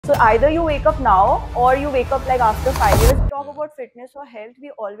So either you wake up now or you wake up like after 5 years. We talk Yeah. about fitness or health,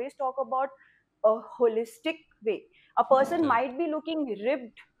 we always talk about a holistic way. A person Correct. might be looking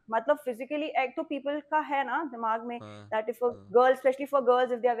ribbed, मतलब physically एक तो people का है ना दिमाग में हाँ, that if a हाँ, girl, especially for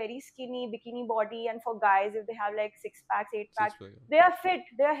girls, if they are very skinny, bikini body, and for guys if they have like six packs, eight six packs, pack. they are fit,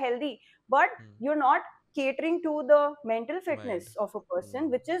 they are healthy, but Hmm. you're not catering to the mental Mind. fitness of a Hmm.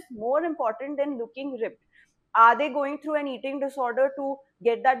 person, which is more important than looking ripped. Are they going through an eating disorder to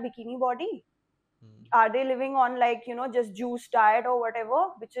get that bikini body? Hmm. Are they living on like just juice diet or whatever,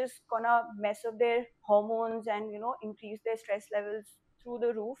 which is gonna mess up their hormones and increase their stress levels through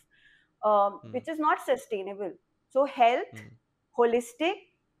the roof, Hmm. which is not sustainable. So health, Hmm. holistic,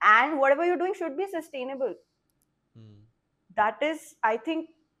 and whatever you're doing should be sustainable. Hmm. That is, I think,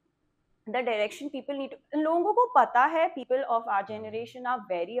 the direction people need to. लोगों को पता है, people of our Hmm. generation are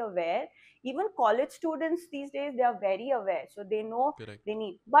very aware. Even college students these days, they are very aware, so they know Correct. they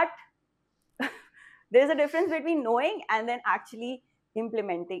need. But there's a difference between knowing and then actually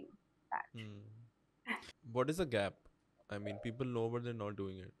implementing that. Hmm. What is the gap? I mean, people know, but they're not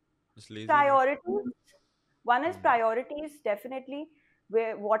doing it. Just laziness. Priorities. One is Hmm. priorities, definitely.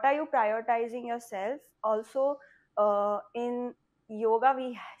 Where what are you prioritizing yourself? Also, in yoga,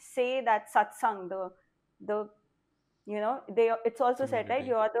 we say that satsang, the they, it's also said, right?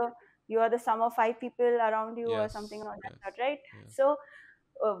 Community. You are the sum of five people around you or something Yes. like Yes. that, right? Yeah. So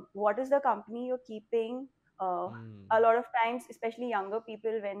what is the company you're keeping? Hmm. A lot of times, especially younger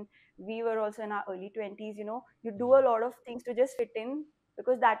people, when we were also in our early 20s, you do a Hmm. lot of things to just fit in,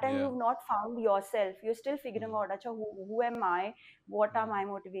 because that time Yeah. you've not found yourself. You're still figuring Hmm. out, Acha, who am I? What are Hmm. my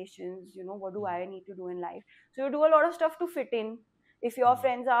motivations? What do Hmm. I need to do in life? So you do a lot of stuff to fit in. If your Hmm.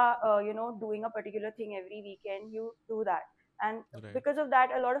 friends are, doing a particular thing every weekend, you do that. And Right. because of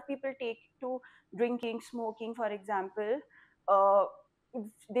that, a lot of people take to drinking, smoking, for example. Uh,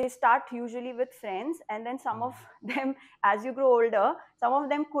 they start usually with friends, and then some of Hmm. them, as you grow older, some of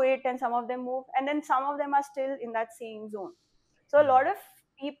them quit and some of them move, and then some of them are still in that same zone. So a Hmm. lot of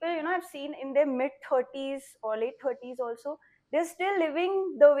people, I've seen in their mid 30s or late 30s also, they're still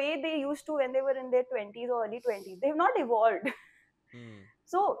living the way they used to when they were in their 20s or early 20s. They've not evolved. Hmm.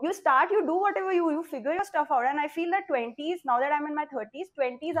 So you start, you do whatever you figure your stuff out. And I feel that 20s, now that I'm in my 30s,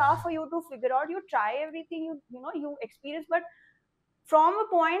 20s are for you to figure out. You try everything, you experience, but from a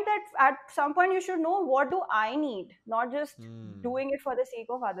point that at some point you should know, what do I need, not just Hmm. doing it for the sake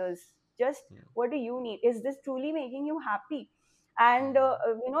of others. Just Hmm. what do you need? Is this truly making you happy? And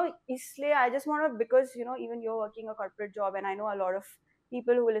Hmm. isliye I just want to, because even you're working a corporate job, and I know a lot of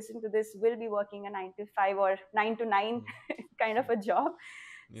people who listen to this will be working a 9 to 5 or 9 to 9 Hmm. kind of Hmm. a job.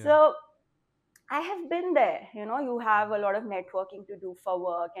 Yeah. So I have been there. You have a Hmm. lot of networking to do for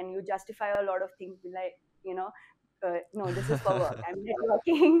work, and you justify a lot of things like, you know, no, this is for work. I'm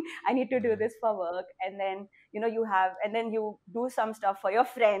networking. I need to do Yeah. this for work. And then, and then you do some stuff for your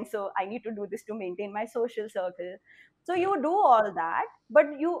friends. So I need to do this to maintain my social circle. So you Correct. do all that, but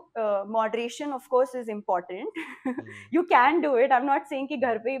moderation, of course, is important. Hmm. You can do it. I'm not saying कि Hmm.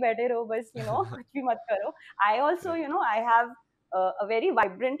 घर पे ही बैठे रहो बस, कुछ भी मत करो. I also, Correct. I have a very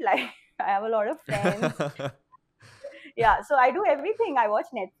vibrant life. I have a lot of friends. Yeah, so I do everything. I watch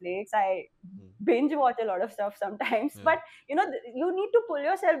Netflix. I Hmm. binge watch a lot of stuff sometimes. Yeah. But you need to pull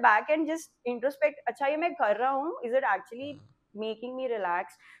yourself back and just introspect. अच्छा ये मैं कर रहा हूँ. Is it actually Uh, making me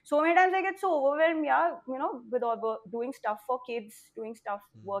relax? So many times I get so overwhelmed. Yeah, with all doing stuff for kids, doing stuff,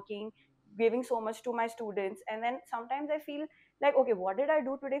 hmm. working, giving so much to my students, and then sometimes I feel like, okay, what did I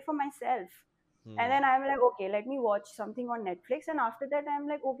do today for myself? And Hmm. then I'm like, okay, let me watch something on Netflix. And after that, I'm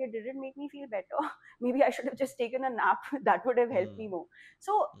like, okay, did it make me feel better? Maybe I should have just taken a nap. That would have helped me Hmm. more.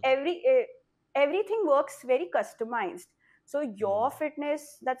 So Hmm. everything works very customized. So Hmm. your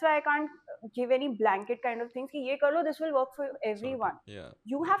fitness, that's why I can't give any blanket kind of things. कि ये कर लो, this will work for Sorted. everyone. Yeah.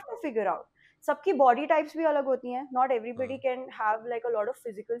 You Yeah. have to figure out. सबकी body types भी अलग होती हैं. Not Uh, everybody can have like a lot of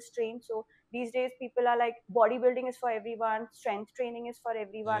physical strain. So these days people are like, bodybuilding is for everyone, strength training is for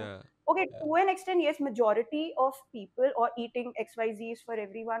everyone. yeah. Okay, Yeah. to an extent, yes, majority of people, or eating XYZ is for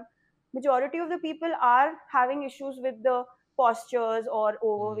everyone. Majority of the people are having issues with the postures or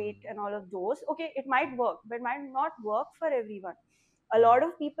Hmm. overweight and all of those. Okay, it might work, but it might not work for everyone. A Hmm. lot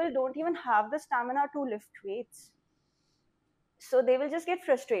of people don't even have the stamina to lift weights, so they will just get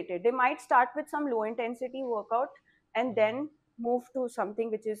frustrated. They might start with some low intensity workout and Hmm. then move to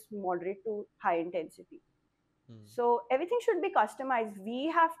something which is moderate to high intensity. Hmm. So everything should be customized. We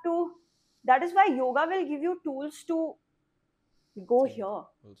have to, that is why yoga will give you tools to go Think here.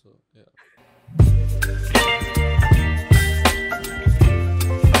 also. Yeah.